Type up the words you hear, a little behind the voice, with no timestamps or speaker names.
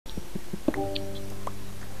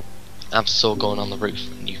I'm still going on the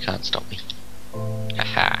roof and you can't stop me.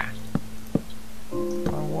 Haha. I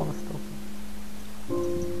don't wanna stop him.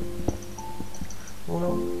 Oh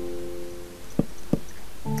no.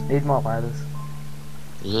 Need more ladders.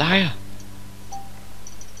 Liar!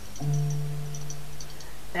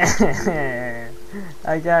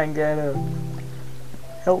 I can't get up.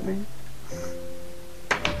 Help me.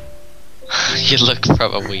 You look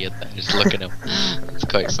proper weird there, just looking up. That's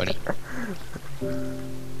quite funny.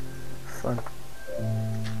 Fun.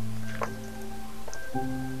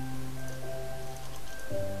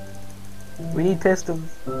 We need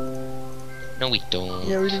pistons. No we don't.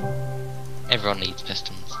 Yeah, we do. Everyone needs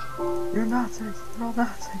pistons. You're Nazis. You're all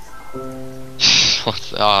Nazis.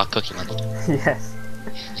 What's oh, Cookie Man. Yes.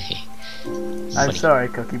 I'm Funny. sorry,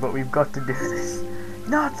 Cookie, but we've got to do this.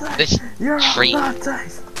 Nazis! This You're all tree.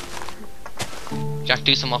 Nazis! Jack,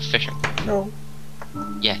 do some more fishing. No.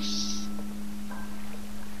 Yes.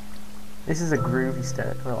 This is a groovy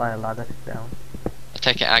step. Well, I ladder down. I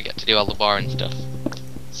take it I get to do all the boring stuff.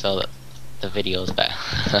 So that the video's better.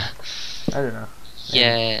 I don't know.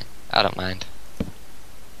 Yeah, I don't mind.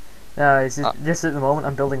 No, it's just at the moment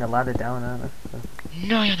I'm building a ladder down, aren't I? So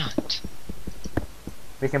No, you're not.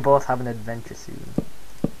 we can both have an adventure soon.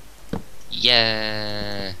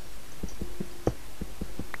 Yeah.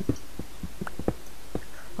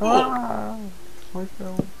 Ah! My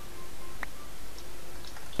phone.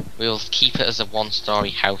 We'll keep it as a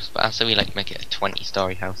 1-story house, but I say we like make it a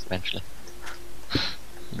 20-story house eventually.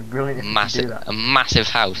 It'd be brilliant if you could do Massive, that. a massive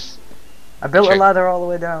house. I built a True. ladder all the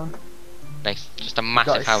way down. Nice, just a got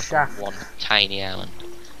massive a house shaft. on one tiny island.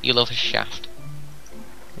 You love a shaft.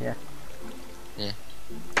 Yeah. Yeah.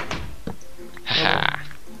 Haha.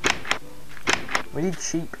 We need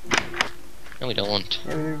sheep. No, we don't want.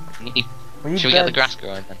 Yeah, we do. We need Should we get the beds. grass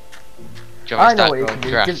growing then? Do you want I me to know start what you growing can do.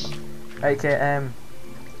 grass? Okay,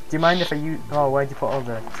 do you mind if I use... Oh, where'd you put all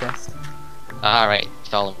the chests? Alright,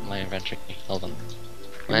 it's all in my inventory. Hold on. me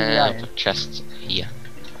the iron. Put chests here.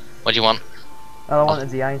 What do you want? Oh, I wanted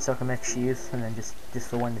the iron so I can make shears, and then just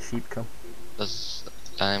for when the sheep come. There's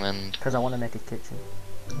diamond. Because I want to make a kitchen.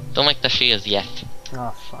 Don't make the shears yet. Oh,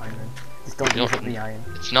 fine then. Just don't You use don't- up the iron.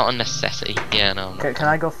 It's not a necessity. Yeah, no. Can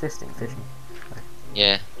I go fishing?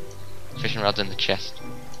 Yeah. Fishing rods in the chest.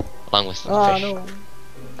 Along with some Oh, fish. no.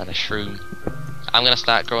 And a shroom. I'm gonna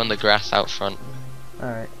start growing the grass out front.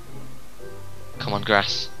 Alright. Come on,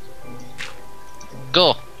 grass.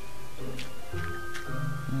 Go!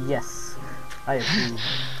 Yes. I approve.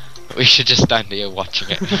 We should just stand here watching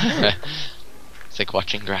it. It's like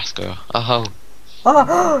watching grass grow. Oh!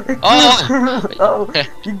 Oh! It Oh! goes! Oh!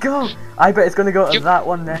 You go! I bet it's gonna go to You- that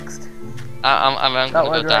one next. I'm That gonna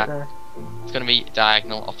one go right down. there. It's gonna be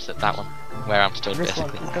diagonal opposite that one. Where I'm stood, This one.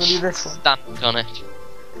 basically. It's gonna be this one. Stand on it.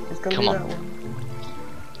 It's gonna Come be on. that one.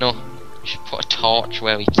 No. We should put a torch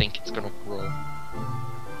where we think it's gonna grow.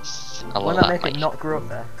 Why Although not that make might- it not grow up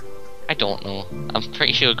there? I don't know. I'm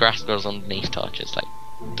pretty sure grass grows underneath torches, like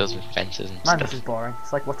it does with fences and Man, stuff. this is boring.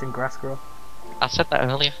 It's like watching grass grow. I said that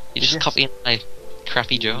earlier. You're Did just you? copying my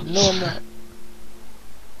crappy jokes. No, I'm not.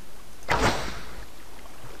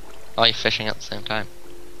 Oh, you're fishing at the same time.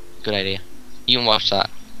 Good idea. You can watch that.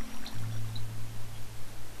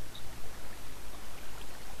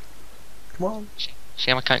 Come on.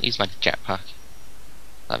 Shame I can't use my jetpack.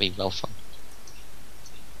 That'd be well fun.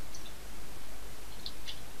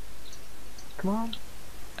 Come on.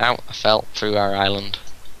 Ow, I fell through our island.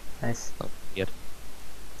 Nice. Oh, weird.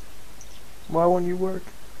 Why won't you work?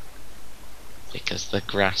 Because the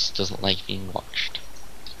grass doesn't like being watched.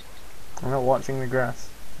 I'm not watching the grass.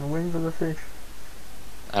 I'm waiting for the fish.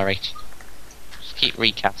 Alright. Just keep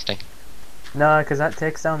recasting. No, because that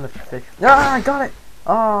takes down the fish. Ah, I got it!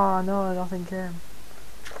 Oh, no, nothing came.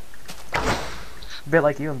 A bit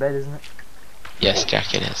like you in bed, isn't it? Yes,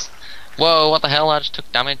 Jack, it is. Whoa, what the hell? I just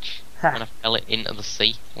took damage when I Ha! fell it into the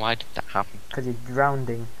sea. Why did that happen? Because you're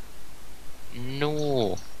drowning.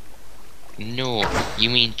 No. No. You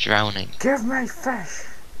mean drowning. Give me fish!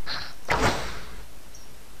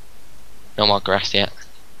 No more grass yet.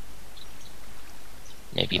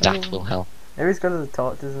 Maybe that will help. Maybe it's because of the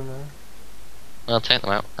torches in there. Well, take them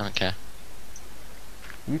out. I don't care.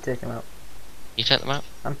 You take them out. You take them out?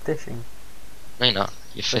 I'm fishing. No, you're not.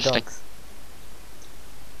 You're The fisting. dogs.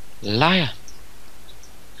 Liar.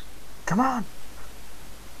 Come on!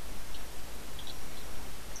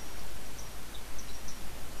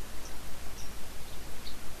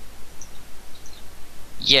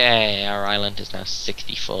 Yeah, our island is now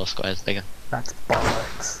 64 squares bigger. That's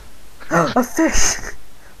bollocks. A fish!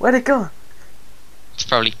 Where'd it go? It's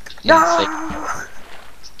probably in the sea. No!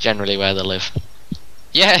 It's generally where they live.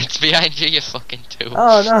 Yeah, it's behind you, you fucking tool.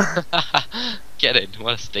 Oh no! Get in,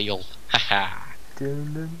 what a steal. Haha.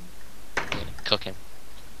 Dun, dun, I'm gonna cook him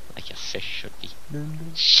like a fish should be. dun,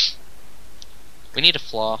 dun. We need a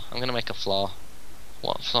floor. I'm gonna make a floor.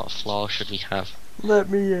 What sort of floor should we have? Let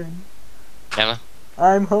me in. Emma?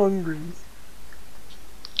 I'm hungry.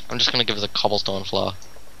 I'm just gonna give us a cobblestone floor.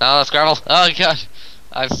 Oh, that's gravel. Oh god,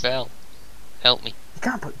 I fell. Help me. You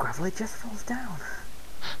can't put gravel, it just falls down.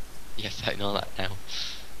 Yes, I know that now.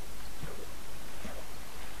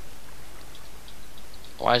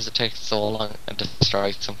 Why does it take so long to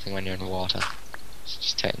destroy something when you're in the water? It's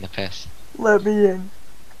just taking the piss. Let me in.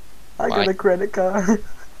 I Why? got a credit card.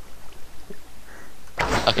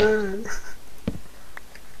 Okay,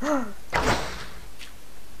 Yeah.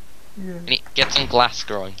 get some glass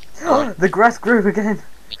growing. The grass grew again.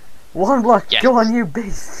 One block. Yes. Go on, you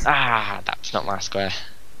beast. Ah, that's not my square.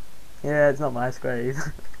 Yeah, it's not my square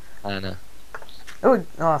either. I know. Oh,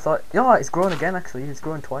 I thought. Oh, it's grown again. Actually, it's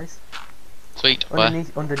grown twice. Sweet. Where?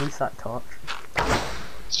 Underneath that torch.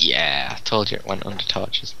 Yeah, I told you it went under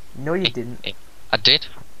torches. No, you didn't. I did.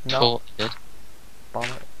 No. Totally did.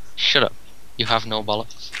 Bollocks. Shut up. You have no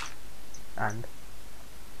bollocks. And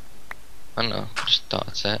I don't know. I just thought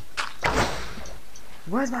I'd say it.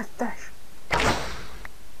 where's my fish?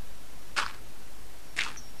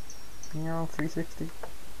 You know, 360.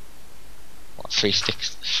 What,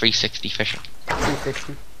 360 fishing?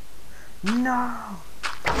 360. No.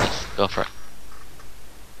 Nice, go for it.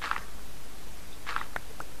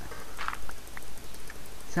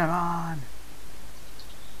 Come on.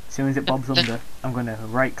 As soon as it bobs under, I'm gonna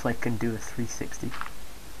right click and do a 360.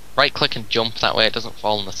 Right click and jump, that way it doesn't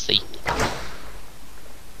fall in the sea.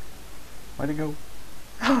 Where'd it go?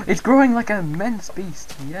 It's growing like an immense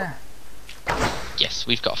beast. Yeah. Yes,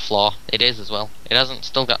 we've got a floor. It is as well. It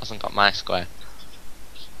hasn't got my square.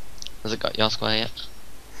 Has it got your square yet?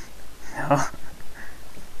 No.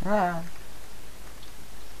 Ah.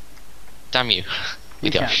 Damn you. You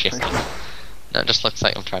With your can't shit. push it. No, it just looks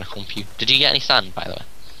like I'm trying to hump you. Did you get any sand, by the way?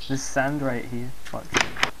 There's sand right here. What?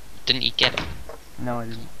 Didn't you get it? No, I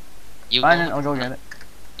didn't. You Fine, going- I'll go get it.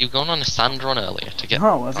 You were going on a sand run earlier to get.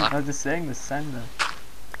 No, I wasn't. I was just saying there's sand there.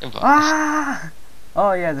 Inbox. Ah!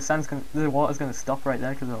 Oh yeah, the water's gonna stop right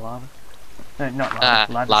there because of the lava. No, not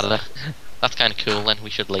lava. Ladder. That's kind of cool. Then we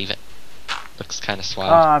should leave it. Looks kind of Oh,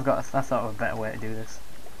 suave. I thought of a better way to do this.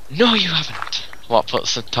 No, you haven't. What?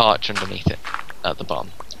 Puts a torch underneath it at the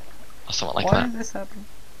bottom, or something like Why that. did this happen?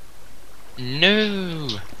 No.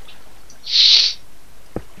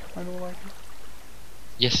 I don't like it.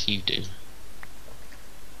 Yes, you do.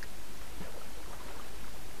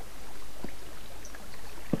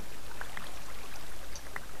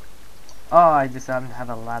 Oh, I just happen to have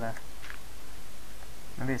a ladder.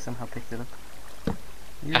 Maybe I somehow picked it up.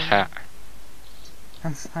 Haha.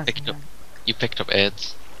 I'm smashing Picked up. it. You picked up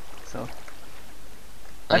AIDS. So I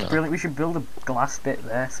that's know. brilliant. We should build a glass bit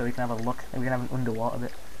there so we can have a look. And we can have an underwater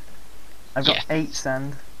bit. I've got Yeah. 8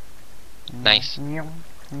 sand. Nice. No.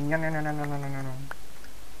 I'm gonna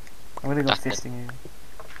go That's it. fisting you.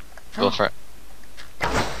 Go for it.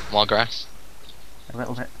 More grass. A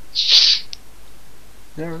little bit.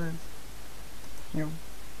 There it is.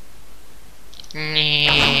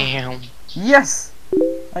 Yes!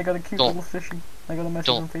 I got a cute Don't. little fishy. I got a message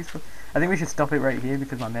Don't. on Facebook. I think we should stop it right here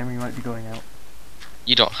because my memory might be going out.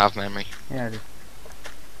 You don't have memory. Yeah, I do.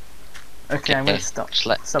 Okay, I'm gonna Okay, stop. Just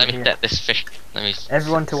let Stop me here. get this fish. Let me.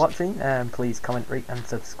 Everyone to watching, please comment, rate, and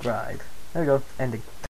subscribe. There we go. Ending.